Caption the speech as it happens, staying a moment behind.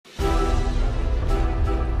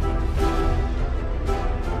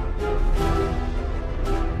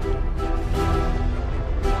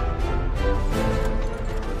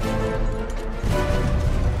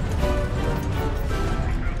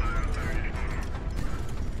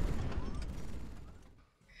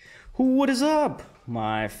What is up,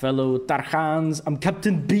 my fellow Tarhans? I'm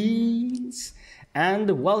Captain Beans,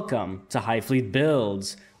 and welcome to HighFleet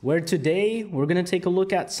Builds, where today we're going to take a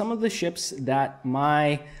look at some of the ships that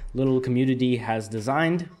my little community has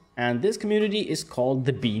designed, and this community is called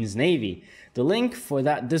the Beans Navy. The link for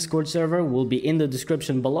that Discord server will be in the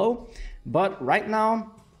description below, but right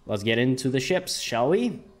now, let's get into the ships, shall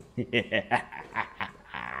we?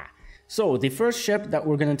 So the first ship that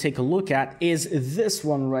we're going to take a look at is this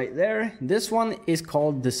one right there. This one is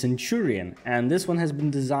called the Centurion, and this one has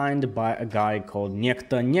been designed by a guy called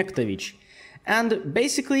Nekta Nektovich. And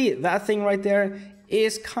basically that thing right there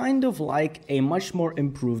is kind of like a much more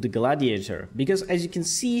improved gladiator, because as you can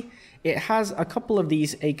see, it has a couple of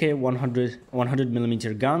these AK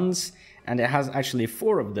 100mm guns, and it has actually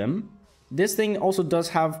 4 of them. This thing also does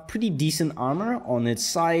have pretty decent armor on its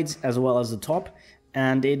sides as well as the top,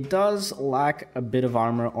 and it does lack a bit of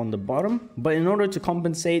armor on the bottom, but in order to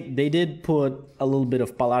compensate, they did put a little bit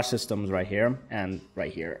of palace systems right here and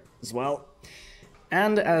right here as well.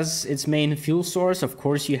 And as its main fuel source, of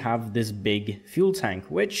course, you have this big fuel tank,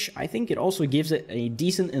 which I think it also gives it a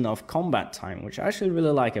decent enough combat time, which I actually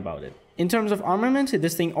really like about it. In terms of armament,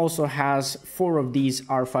 this thing also has 4 of these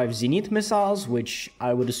R5 Zenith missiles, which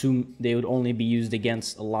I would assume they would only be used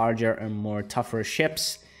against larger and more tougher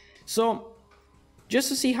ships. So, just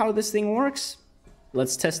to see how this thing works,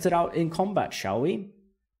 let's test it out in combat, shall we?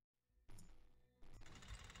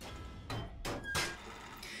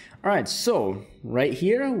 Alright, so right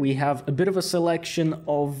here we have a bit of a selection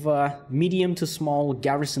of medium to small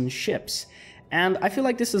garrison ships. And I feel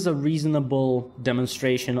like this is a reasonable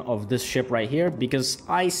demonstration of this ship right here, because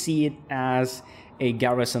I see it as a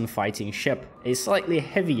garrison fighting ship, a slightly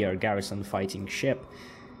heavier garrison fighting ship.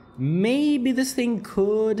 Maybe this thing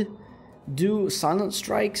could do silent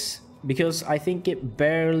strikes, because I think it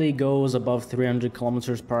barely goes above 300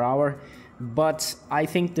 kilometers per hour, but I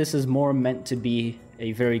think this is more meant to be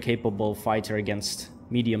a very capable fighter against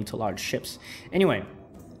medium to large ships. Anyway,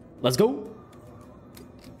 let's go!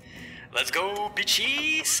 Let's go,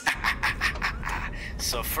 bitches!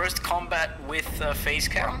 So first combat with face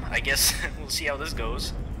cam, I guess we'll see how this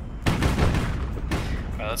goes.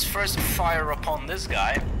 Well, let's first fire upon this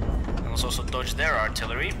guy, and let's also dodge their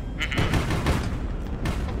artillery.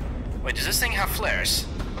 Wait, does this thing have flares?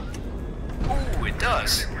 Ooh, it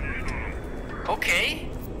does. Okay.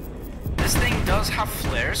 This thing does have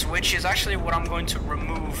flares, which is actually what I'm going to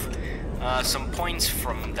remove some points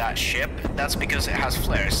from that ship. That's because it has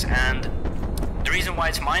flares, and the reason why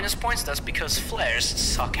it's minus points, that's because flares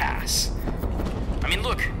suck ass. I mean,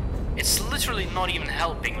 look, it's literally not even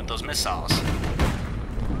helping with those missiles.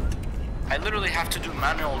 I literally have to do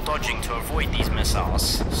manual dodging to avoid these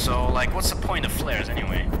missiles. So, like, what's the point of flares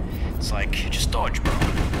anyway? It's like, just dodge, bro.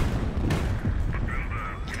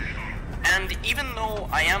 And even though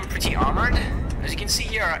I am pretty armored, as you can see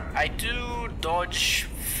here, I do dodge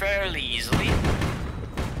fairly easily.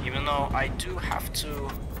 Even though I do have to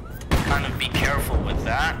kind of be careful with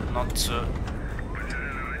that, not to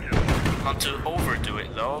overdo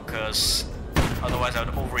it though, because otherwise I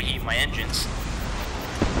would overheat my engines.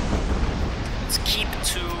 Let's keep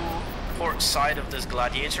to port side of this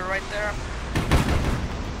gladiator right there.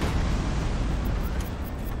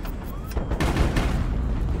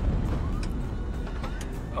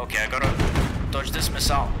 Okay, I gotta dodge this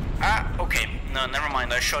missile. Ah, okay. No, never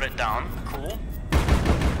mind. I shot it down. Cool.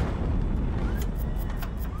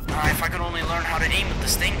 If I could only learn how to aim with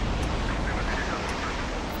this thing.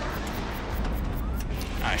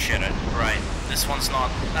 Ah, shit. Right. This one's not.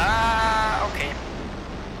 Ah, okay.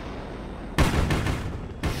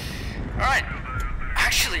 Alright.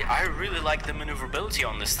 Actually, I really like the maneuverability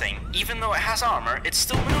on this thing. Even though it has armor, it's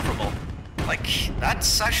still maneuverable. Like,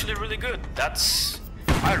 that's actually really good.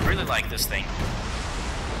 I really like this thing.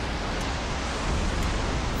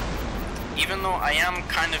 Even though I am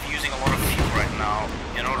kind of using a lot of fuel right now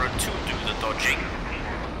in order to do the dodging,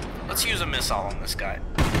 let's use a missile on this guy.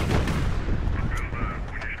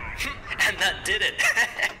 And that did it!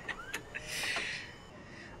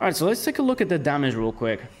 Alright, so let's take a look at the damage real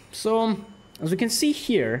quick. So, as we can see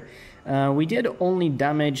here, we did only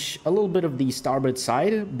damage a little bit of the starboard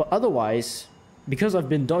side, but otherwise, because I've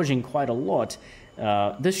been dodging quite a lot,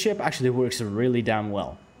 this ship actually works really damn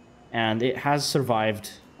well, and it has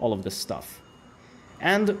survived all of this stuff.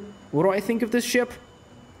 And what do I think of this ship?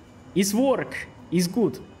 Its work is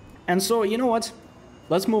good. And so, you know what?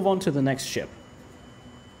 Let's move on to the next ship.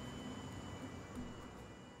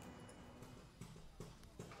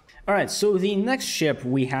 Alright, so the next ship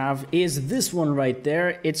we have is this one right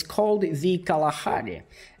there. It's called the Kalahari,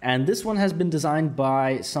 and this one has been designed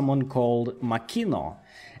by someone called Makino.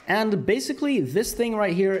 And basically this thing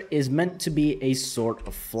right here is meant to be a sort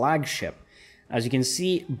of flagship. As you can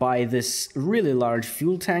see by this really large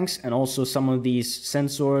fuel tanks and also some of these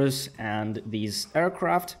sensors and these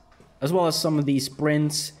aircraft, as well as some of these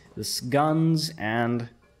sprints, these guns, and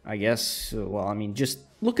I guess, well, I mean, just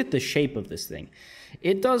look at the shape of this thing.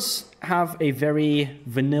 It does have a very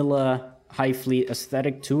vanilla HighFleet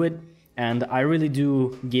aesthetic to it, and I really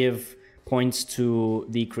do give points to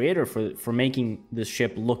the creator for making this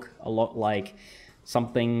ship look a lot like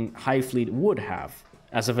something HighFleet would have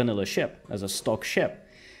as a vanilla ship, as a stock ship.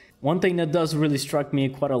 One thing that does really struck me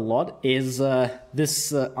quite a lot is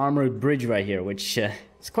this armored bridge right here, which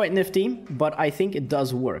is quite nifty, but I think it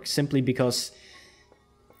does work simply because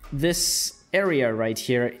this area right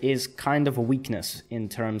here is kind of a weakness in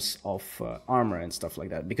terms of armor and stuff like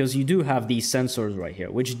that, because you do have these sensors right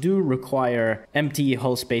here, which do require empty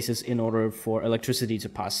hull spaces in order for electricity to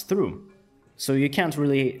pass through. So you can't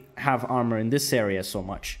really have armor in this area so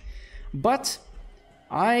much. But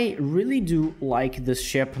I really do like this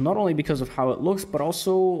ship, not only because of how it looks, but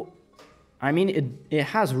also, I mean, it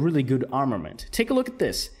has really good armament. Take a look at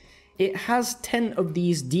this. It has 10 of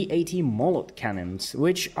these D80 Molot cannons,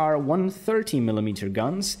 which are 130mm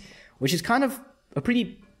guns, which is kind of a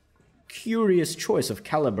pretty curious choice of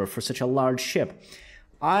caliber for such a large ship.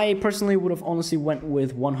 I personally would have honestly went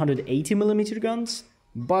with 180mm guns,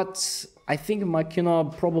 but I think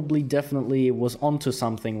Makino probably definitely was onto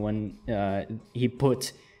something when he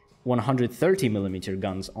put 130mm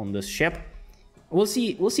guns on this ship. We'll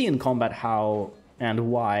see in combat how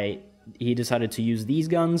and why he decided to use these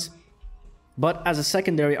guns. But as a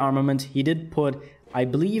secondary armament, he did put, I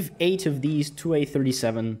believe, 8 of these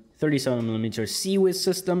 2A37 37mm CWIS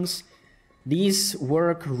systems. These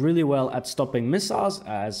work really well at stopping missiles,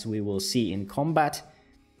 as we will see in combat.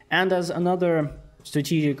 And as another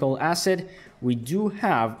strategical asset, we do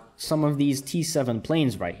have some of these T7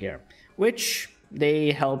 planes right here, which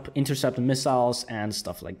they help intercept missiles and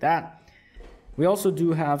stuff like that. We also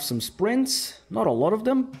do have some sprints, not a lot of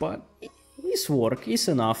them, but this work is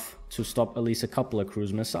enough to stop at least a couple of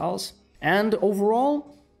cruise missiles. And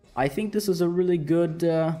overall, I think this is a really good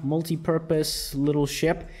multi-purpose little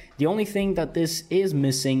ship. The only thing that this is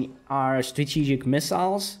missing are strategic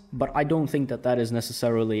missiles, but I don't think that that is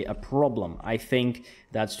necessarily a problem. I think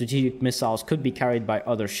that strategic missiles could be carried by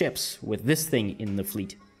other ships with this thing in the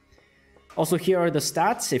fleet. Also, here are the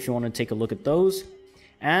stats if you want to take a look at those.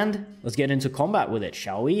 And let's get into combat with it,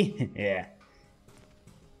 shall we? Yeah.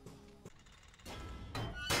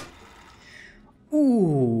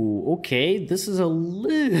 Ooh, okay, this is a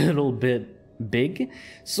little bit big.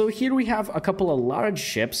 So here we have a couple of large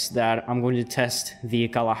ships that I'm going to test the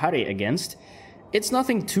Kalahari against. It's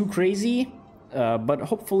nothing too crazy, but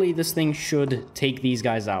hopefully this thing should take these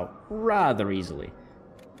guys out rather easily.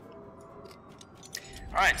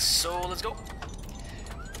 Alright, so let's go.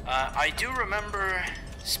 I do remember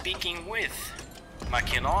speaking with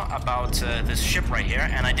Makino about this ship right here,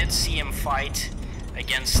 and I did see him fight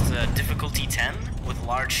against difficulty 10 with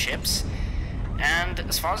large ships, and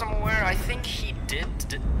as far as I'm aware, I think he did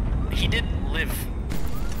live,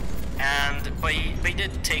 but he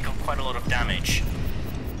did take quite a lot of damage.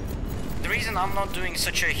 The reason I'm not doing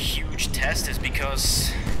such a huge test is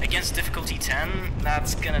because against difficulty 10,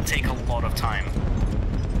 that's gonna take a lot of time,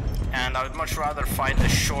 and I would much rather fight a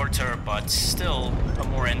shorter but still a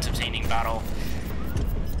more entertaining battle.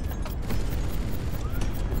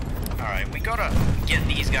 Alright, we gotta get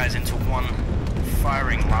these guys into one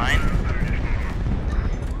firing line.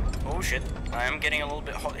 Oh shit, I am getting a little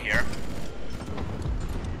bit hot here.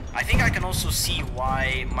 I think I can also see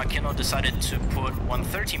why Makino decided to put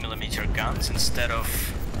 130mm guns instead of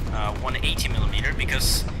 180mm,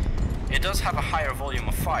 because it does have a higher volume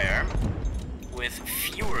of fire with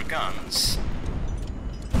fewer guns.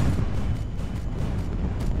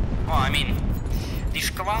 Well, I mean, the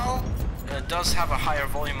Shkval does have a higher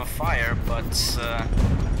volume of fire, but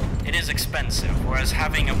it is expensive, whereas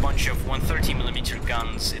having a bunch of 130mm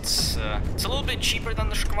guns, it's a little bit cheaper than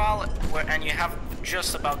the Shkval, and you have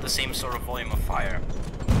just about the same sort of volume of fire.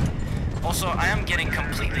 Also, I am getting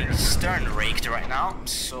completely stern raked right now,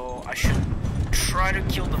 so I should try to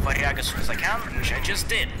kill the Varyaga as soon as I can, which I just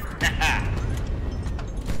did.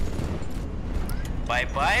 Bye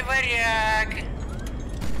bye, Varyag!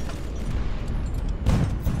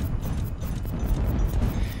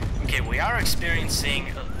 Okay, we are experiencing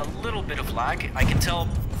a little bit of lag. I can tell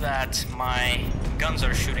that my guns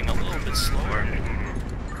are shooting a little bit slower.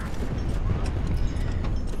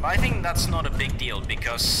 But I think that's not a big deal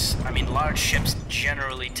because, I mean, large ships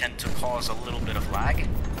generally tend to cause a little bit of lag.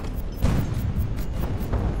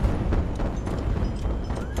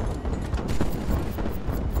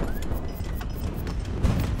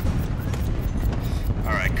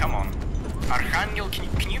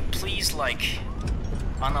 like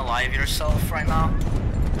unalive yourself right now?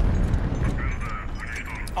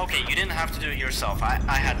 Okay, you didn't have to do it yourself. I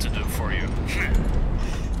had to do it for you.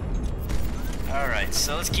 Alright,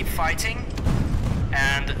 so let's keep fighting.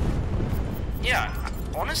 And yeah,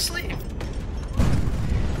 honestly,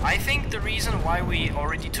 I think the reason why we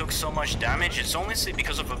already took so much damage is honestly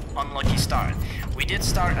because of an unlucky start. We did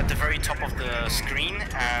start at the very top of the screen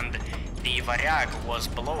and the Variag was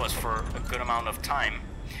below us for a good amount of time.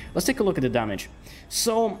 Let's take a look at the damage.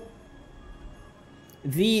 So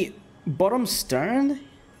the bottom stern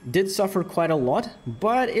did suffer quite a lot,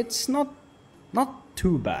 but it's not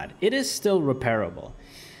too bad. It is still repairable.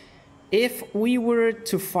 If we were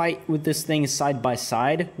to fight with this thing side by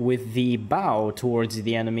side with the bow towards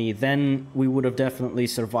the enemy, then we would have definitely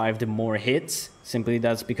survived more hits. Simply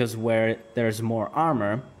that's because where there's more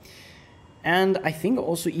armor. And I think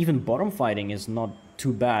also even bottom fighting is not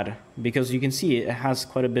too bad, because you can see it has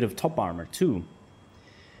quite a bit of top armor too.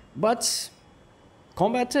 But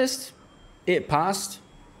combat test, it passed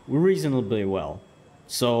reasonably well.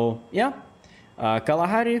 So yeah,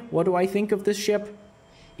 Kalahari, what do I think of this ship?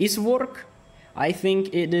 Isvork, I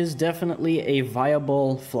think it is definitely a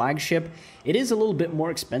viable flagship. It is a little bit more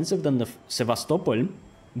expensive than the Sevastopol,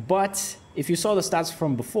 but if you saw the stats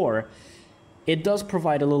from before, it does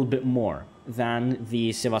provide a little bit more than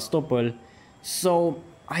the Sevastopol, so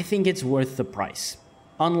I think it's worth the price.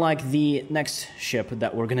 Unlike the next ship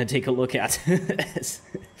that we're gonna take a look at.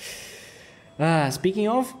 Speaking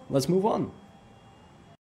of, let's move on.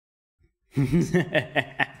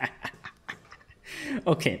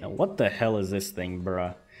 Okay, now what the hell is this thing,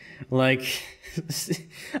 bruh? Like,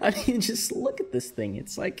 I mean, just look at this thing.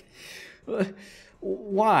 It's like,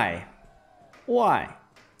 why? Why?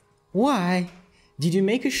 Why did you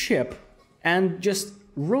make a ship and just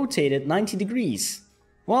rotate it 90 degrees?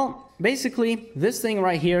 Well, basically, this thing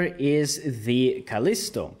right here is the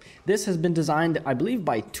Callisto. This has been designed, I believe,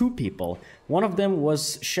 by two people. One of them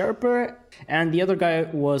was Sherper, and the other guy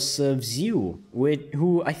was Vziu,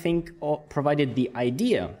 who I think provided the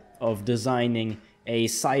idea of designing a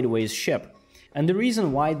sideways ship. And the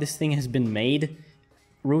reason why this thing has been made,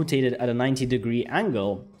 rotated at a 90-degree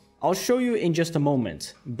angle, I'll show you in just a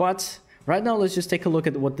moment. But right now, let's just take a look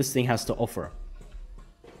at what this thing has to offer.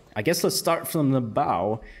 I guess let's start from the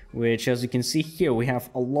bow, which, as you can see here, we have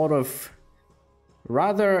a lot of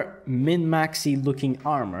rather min-maxy looking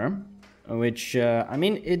armor, which, I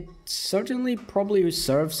mean, it certainly probably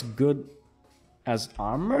serves good as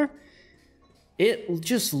armor. It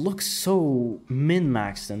just looks so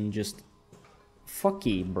min-maxed and just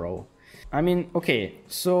fucky, bro. I mean, okay,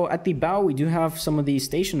 so at the bow we do have some of these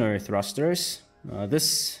stationary thrusters.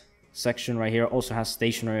 This section right here also has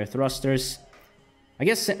stationary thrusters.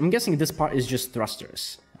 I'm guessing this part is just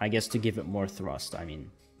thrusters. I guess to give it more thrust. I mean,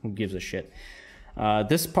 who gives a shit?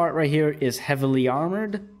 This part right here is heavily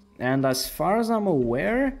armored. And as far as I'm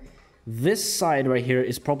aware, this side right here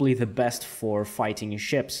is probably the best for fighting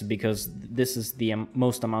ships, because this is the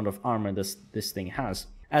most amount of armor this thing has.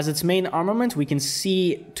 As its main armament, we can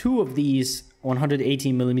see two of these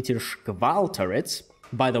 118mm Shkval turrets.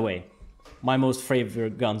 By the way, my most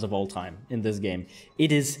favorite guns of all time in this game.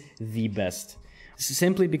 It is the best.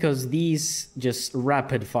 Simply because these just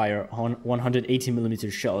rapid fire on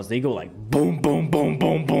 180mm shells. They go like boom, boom, boom,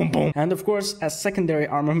 boom, boom, boom. And of course, as secondary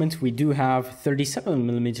armament, we do have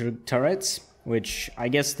 37mm turrets, which I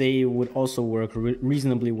guess they would also work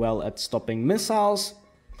reasonably well at stopping missiles.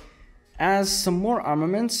 As some more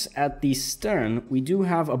armaments, at the stern, we do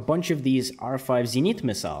have a bunch of these R5 Zenith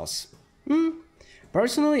missiles.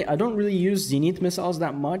 Personally, I don't really use Zenith missiles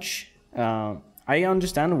that much. I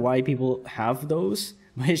understand why people have those,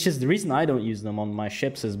 but it's just the reason I don't use them on my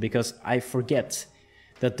ships is because I forget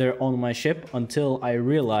that they're on my ship until I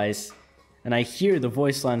realize and I hear the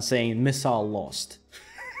voice line saying missile lost.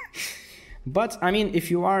 But I mean,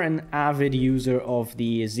 if you are an avid user of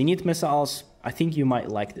the Zenith missiles, I think you might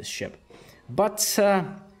like this ship. But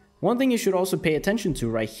one thing you should also pay attention to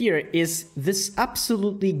right here is this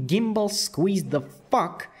absolutely gimbal squeezed the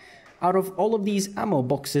fuck out of all of these ammo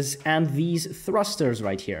boxes and these thrusters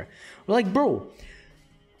right here. Like, bro,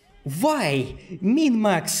 why?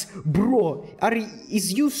 Min-max, bro,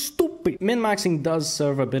 is you stupid? Min-maxing does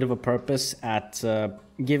serve a bit of a purpose at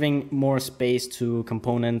giving more space to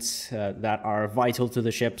components that are vital to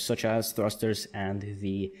the ship, such as thrusters and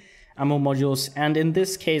the ammo modules. And in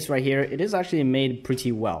this case right here, it is actually made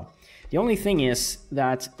pretty well. The only thing is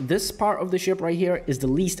that this part of the ship right here is the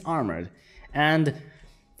least armored. And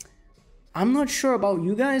I'm not sure about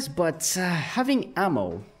you guys, but having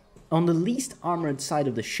ammo on the least armored side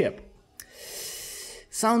of the ship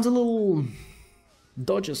sounds a little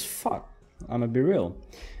dodge as fuck. I'ma be real.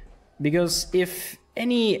 Because if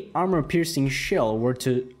any armor-piercing shell were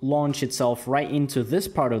to launch itself right into this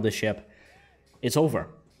part of the ship, it's over.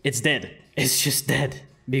 It's dead. It's just dead.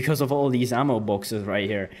 Because of all these ammo boxes right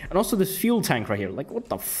here. And also this fuel tank right here. Like, what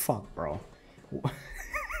the fuck, bro?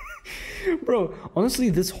 Bro, honestly,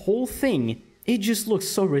 this whole thing, it just looks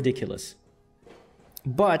so ridiculous.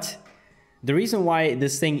 But the reason why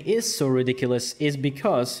this thing is so ridiculous is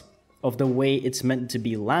because of the way it's meant to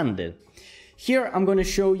be landed. Here, I'm going to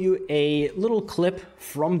show you a little clip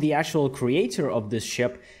from the actual creator of this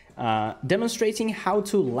ship, demonstrating how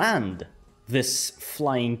to land this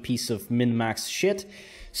flying piece of min-max shit.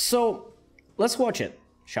 So, let's watch it,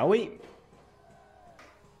 shall we?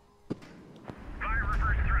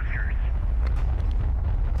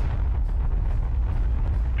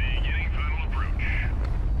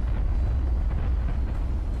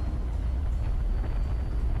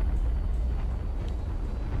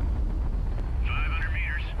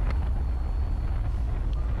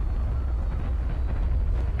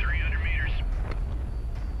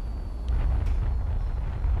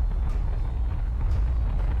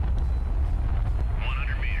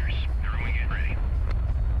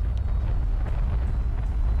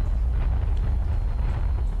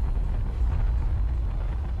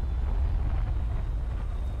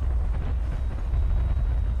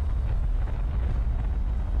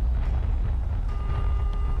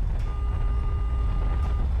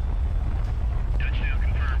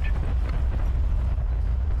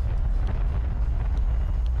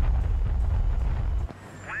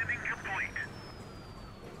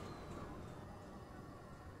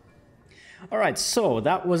 Alright, so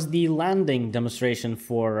that was the landing demonstration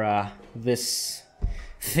for this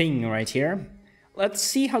thing right here. Let's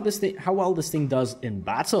see how well this thing does in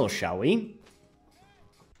battle, shall we?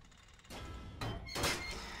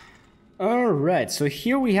 Alright, so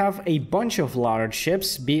here we have a bunch of large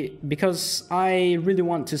ships because I really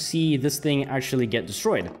want to see this thing actually get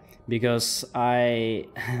destroyed. Because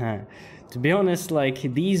to be honest, like,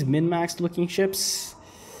 these min-maxed looking ships,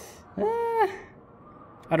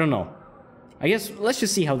 I don't know. I guess let's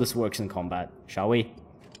just see how this works in combat, shall we?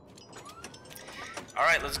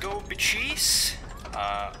 Alright, let's go, bitches.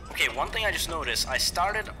 Okay, one thing I just noticed, I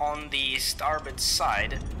started on the starboard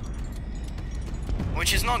side,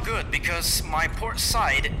 which is not good because my port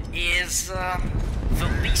side is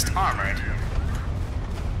the least armored,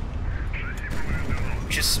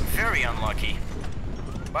 which is very unlucky.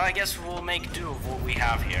 But I guess we'll make do of what we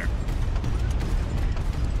have here.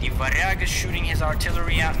 The Varag is shooting his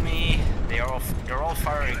artillery at me. They're all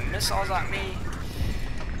firing missiles at me.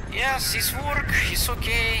 Yes, it's work. It's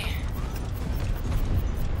okay.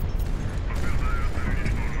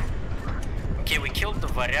 Okay, we killed the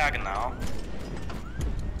Varag now.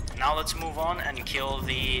 Now let's move on and kill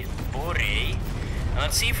the Bore. And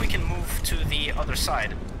let's see if we can move to the other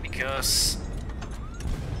side. Because,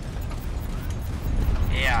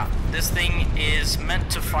 yeah, this thing is meant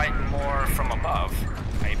to fight more from above,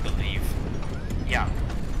 I believe. Yeah.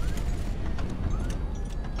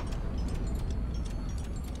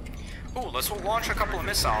 Ooh, let's launch a couple of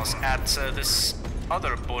missiles at this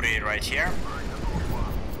other Bore right here.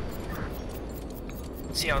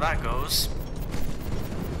 See how that goes.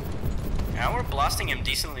 Yeah, we're blasting him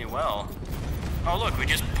decently well. Oh look, we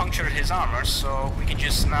just punctured his armor, so we can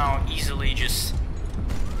just now easily just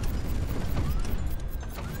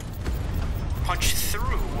punch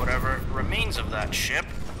through whatever remains of that ship.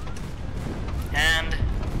 And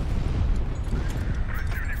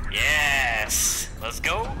yes, let's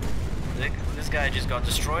go. This guy just got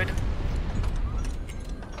destroyed.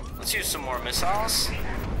 Let's use some more missiles.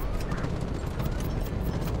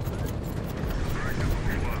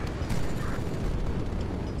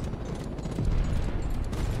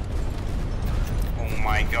 Oh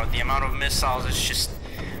my god, the amount of missiles is just...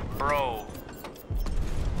 Bro.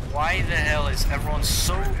 Why the hell is everyone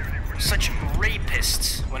such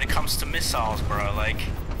rapists when it comes to missiles, bro? Like,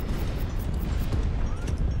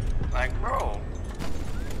 bro.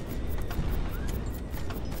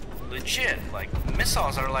 Legit, like,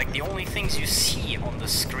 missiles are like the only things you see on the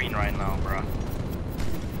screen right now, bro.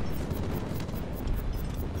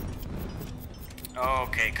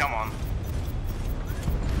 Okay, come on.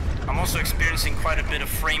 I'm also experiencing quite a bit of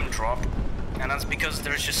frame drop, and that's because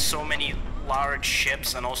there's just so many large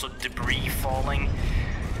ships and also debris falling.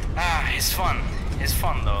 It's fun. It's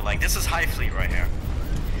fun though. Like, this is HighFleet right here.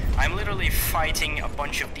 I'm literally fighting a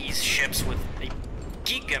bunch of these ships with a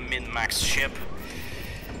giga min-max ship.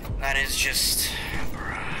 That is just...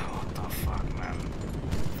 Bruh, what the fuck, man?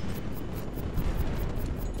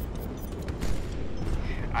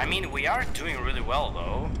 I mean, we are doing really well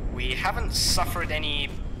though. We haven't suffered any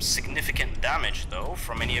significant damage though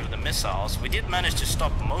from any of the missiles. We did manage to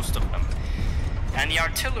stop most of them. And the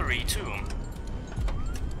artillery too.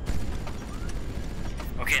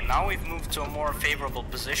 Okay, now we've moved to a more favorable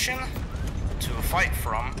position to fight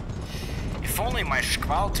from. If only my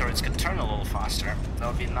Shkval turrets could turn a little faster, that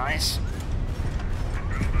would be nice.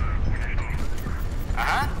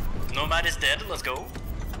 Nomad is dead, let's go.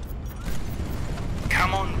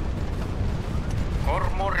 Come on.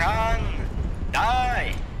 Cormoran!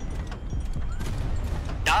 Die!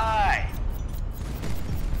 Die!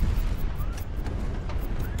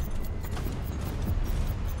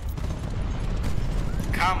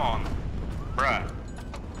 Come on, bruh.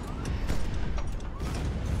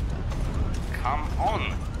 Come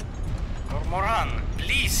on. Cormoran,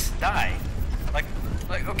 please die. Like,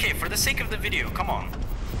 okay, for the sake of the video, come on.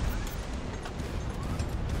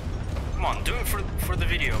 Come on, do it for the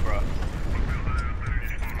video, bro.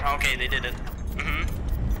 Okay, they did it.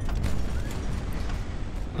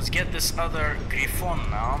 Let's get this other Griffon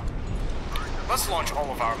now. Let's launch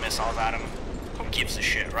all of our missiles at him. Who gives a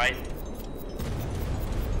shit, right?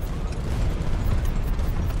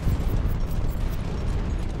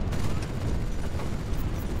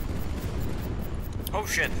 Oh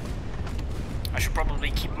shit. I should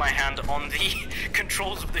probably keep my hand on the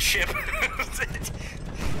controls of the ship.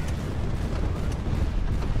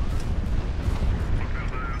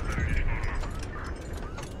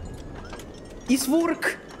 It's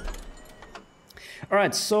work!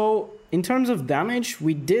 Alright, so in terms of damage,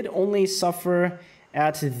 we did only suffer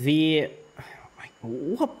at the...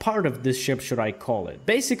 what part of this ship should I call it?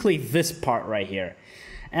 Basically this part right here.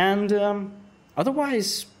 And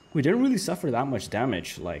otherwise, we didn't really suffer that much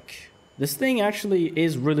damage. Like, this thing actually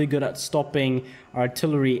is really good at stopping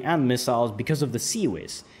artillery and missiles because of the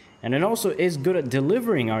Seaways. And it also is good at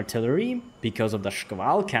delivering artillery because of the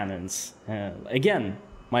Shkval cannons. Again,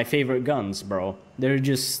 my favorite guns, bro. They're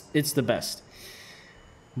just, it's the best.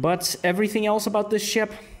 But everything else about this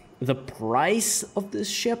ship, the price of this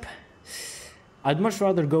ship, I'd much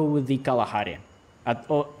rather go with the Kalahari.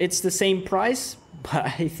 It's the same price, but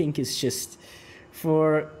I think it's just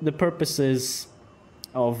for the purposes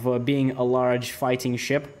of being a large fighting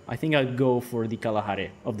ship, I think I'd go for the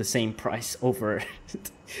Kalahari of the same price over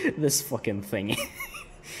this fucking thing.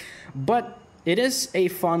 But it is a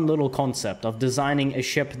fun little concept of designing a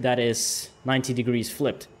ship that is 90 degrees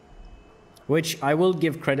flipped, which I will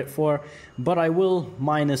give credit for, but I will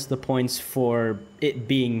minus the points for it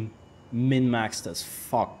being min-maxed as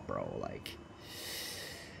fuck, bro. Like,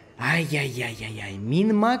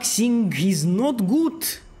 min-maxing is not good.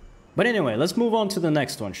 But anyway, let's move on to the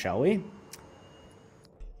next one, shall we?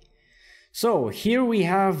 So here we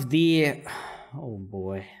have the... oh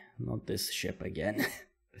boy, not this ship again.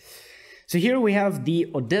 So here we have the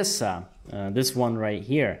Odessa, this one right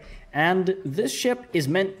here. And this ship is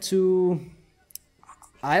meant to...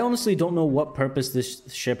 I honestly don't know what purpose this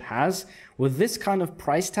ship has. With this kind of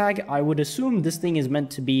price tag, I would assume this thing is meant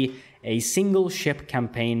to be a single ship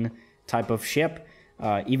campaign type of ship,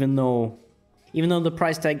 even though the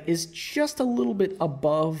price tag is just a little bit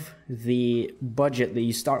above the budget that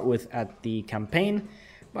you start with at the campaign.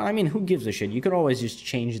 But I mean, who gives a shit? You could always just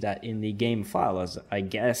change that in the game file, as I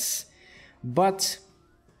guess. But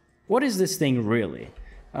what is this thing really?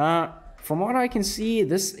 From what I can see,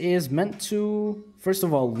 this is meant to, first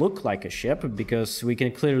of all, look like a ship, because we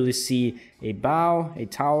can clearly see a bow, a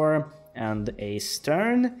tower, and a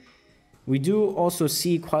stern. We do also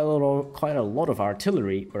see quite a lot of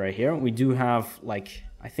artillery right here. We do have, like,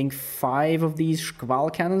 I think 5 of these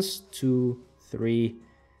Shkval cannons. 2, 3,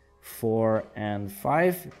 4, and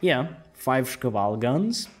 5. Yeah, 5 Shkval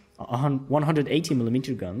guns.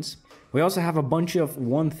 180mm guns. We also have a bunch of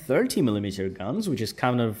 130mm guns, which is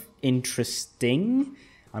kind of interesting.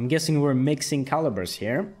 I'm guessing we're mixing calibers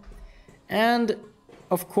here. And,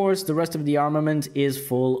 of course, the rest of the armament is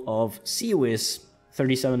full of Seaways,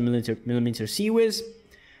 37mm Seaways.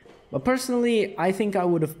 But personally, I think I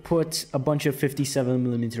would have put a bunch of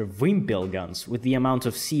 57mm Wimpel guns with the amount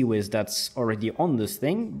of Seaways that's already on this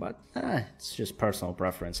thing, but it's just personal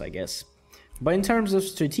preference, I guess. But in terms of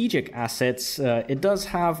strategic assets, it does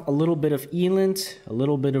have a little bit of ELINT, a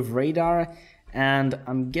little bit of radar, and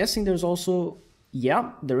I'm guessing there's also,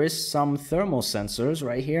 yeah, there is some thermal sensors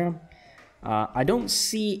right here. I don't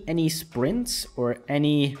see any sprints or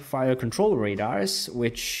any fire control radars,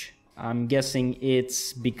 which I'm guessing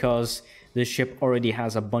it's because the ship already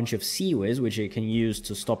has a bunch of Seaways, which it can use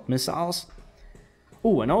to stop missiles.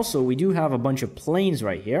 Oh, and also we do have a bunch of planes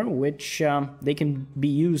right here, which they can be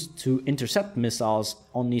used to intercept missiles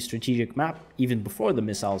on the strategic map, even before the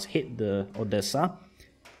missiles hit the Odessa.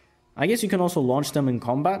 I guess you can also launch them in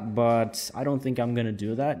combat, but I don't think I'm gonna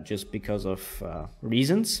do that just because of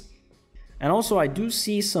reasons. And also I do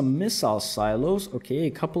see some missile silos. Okay,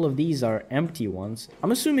 a couple of these are empty ones.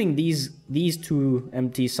 I'm assuming these two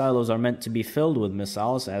empty silos are meant to be filled with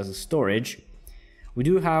missiles as a storage. We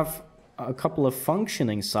do have a couple of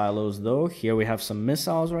functioning silos though. Here we have some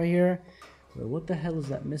missiles right here. Wait, what the hell is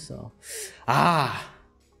that missile? Ah!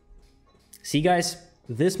 See guys,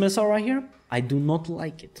 this missile right here, I do not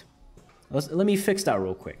like it. Let me fix that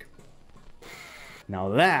real quick. Now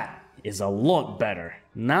that is a lot better.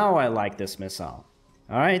 Now I like this missile.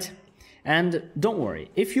 All right, and don't worry,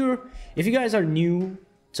 if you guys are new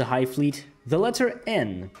to HighFleet, the letter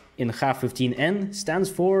N in HA-15N stands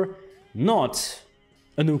for not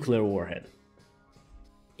a nuclear warhead.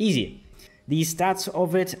 Easy. The stats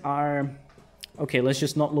of it are okay. Let's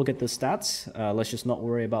just not look at the stats. Let's just not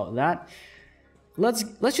worry about that. Let's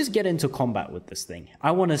just get into combat with this thing.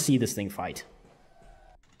 I want to see this thing fight.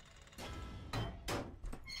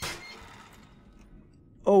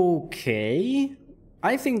 Okay,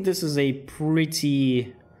 I think this is a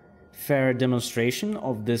pretty fair demonstration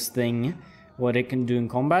of this thing, what it can do in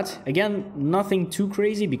combat. Again, nothing too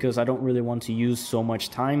crazy because I don't really want to use so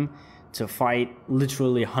much time to fight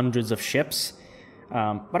literally hundreds of ships.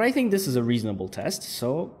 But I think this is a reasonable test,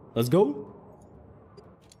 so let's go.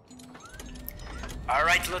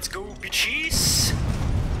 Alright, let's go, bitches!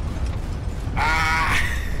 Ah!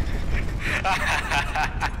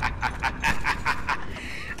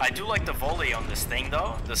 I do like the volley on this thing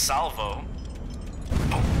though, the salvo.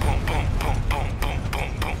 Boom, boom, boom, boom, boom, boom,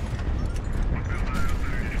 boom, boom.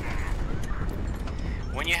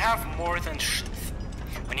 When you have more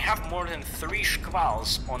than 3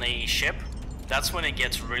 squalls on a ship, that's when it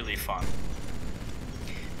gets really fun.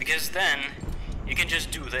 Because then you can just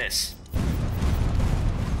do this.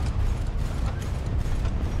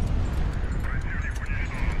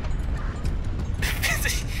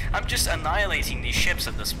 I'm just annihilating these ships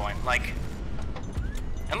at this point, like...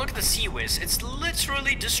 And look at the Sea Whiz, it's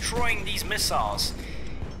literally destroying these missiles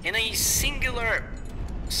in a singular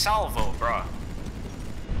salvo, bruh.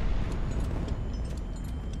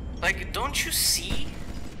 Like, don't you see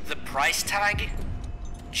the price tag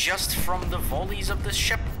just from the volleys of this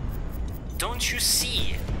ship? Don't you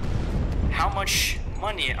see how much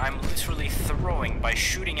money I'm literally throwing by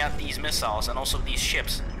shooting at these missiles and also these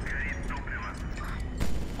ships?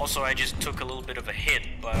 Also, I just took a little bit of a hit,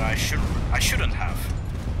 but I shouldn't have.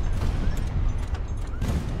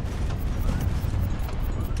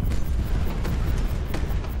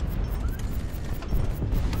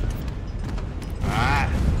 Ah,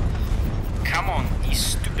 come on, these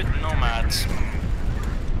stupid nomads.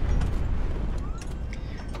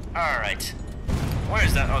 Alright, where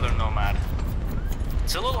is that other nomad?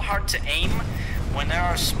 It's a little hard to aim when there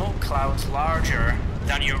are smoke clouds larger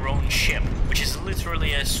than your own ship, which is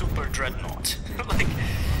literally a super-dreadnaught.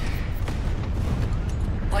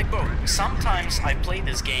 like bro, sometimes I play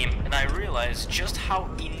this game and I realize just how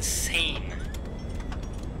insane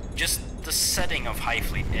just the setting of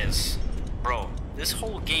HighFleet is. Bro, this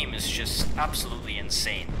whole game is just absolutely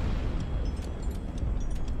insane.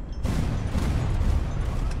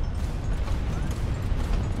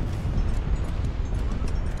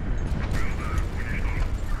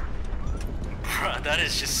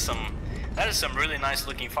 That is some really nice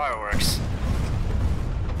looking fireworks.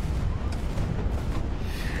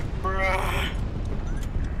 Bruh.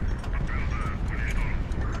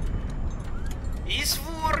 Is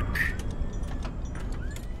work.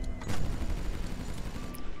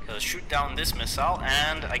 Let's shoot down this missile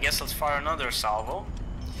and I guess let's fire another salvo.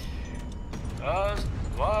 Блин!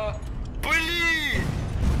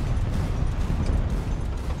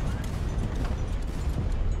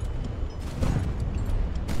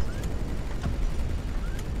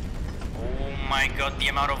 Oh my god, the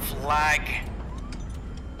amount of lag.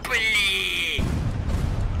 Please.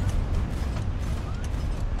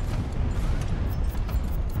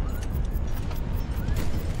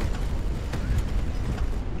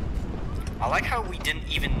 I like how we didn't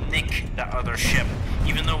even nick that other ship,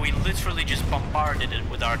 even though we literally just bombarded it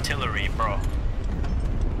with artillery, bro.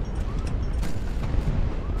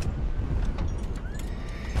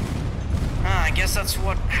 I guess that's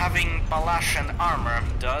what having Palashan armor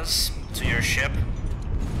does to your ship.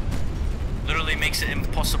 Literally makes it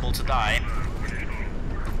impossible to die.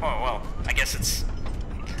 Oh well, I guess it's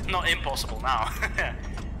not impossible now.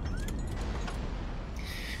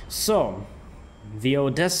 So, the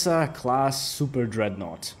Odessa class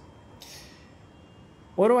super-dreadnaught.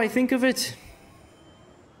 What do I think of it?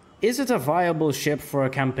 Is it a viable ship for a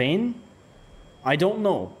campaign? I don't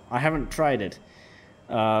know. I haven't tried it.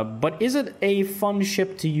 But is it a fun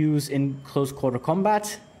ship to use in close quarter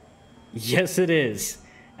combat? Yes, it is.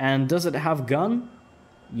 And does it have gun?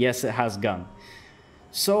 Yes, it has gun.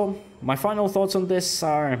 So, my final thoughts on this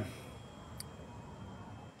are...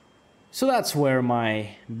 So that's where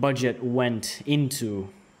my budget went into.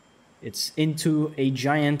 It's into a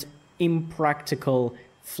giant, impractical,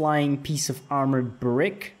 flying piece of armored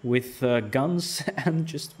brick with guns and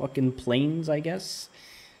just fucking planes, I guess.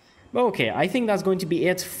 But okay, I think that's going to be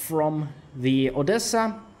it from the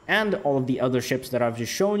Odessa and all of the other ships that I've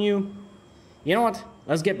just shown you. You know what?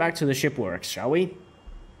 Let's get back to the shipworks, shall we?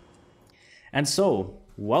 And so,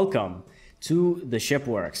 welcome to the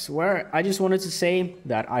shipworks, where I just wanted to say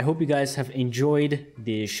that I hope you guys have enjoyed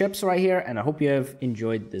the ships right here, and I hope you have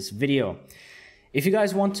enjoyed this video. If you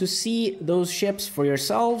guys want to see those ships for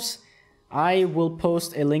yourselves, I will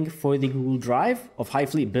post a link for the Google Drive of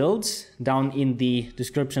HighFleet Builds down in the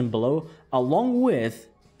description below, along with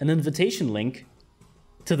an invitation link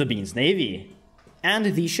to the Beans Navy. And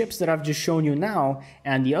the ships that I've just shown you now,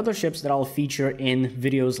 and the other ships that I'll feature in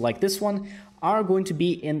videos like this one, are going to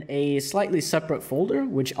be in a slightly separate folder,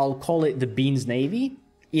 which I'll call it the Beans Navy,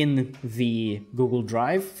 in the Google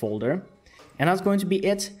Drive folder. And that's going to be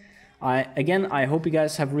it. Again, I hope you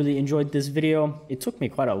guys have really enjoyed this video. It took me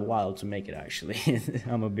quite a while to make it, actually.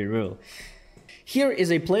 I'm gonna be real. Here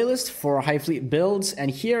is a playlist for HighFleet Builds, and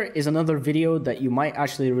here is another video that you might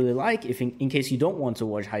actually really like if in case you don't want to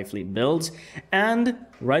watch HighFleet Builds. And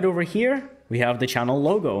right over here, we have the channel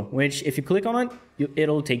logo, which if you click on it,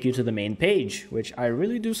 it'll take you to the main page, which I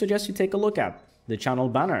really do suggest you take a look at, the channel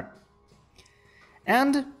banner.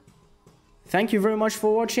 And thank you very much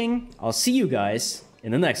for watching. I'll see you guys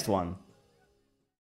in the next one.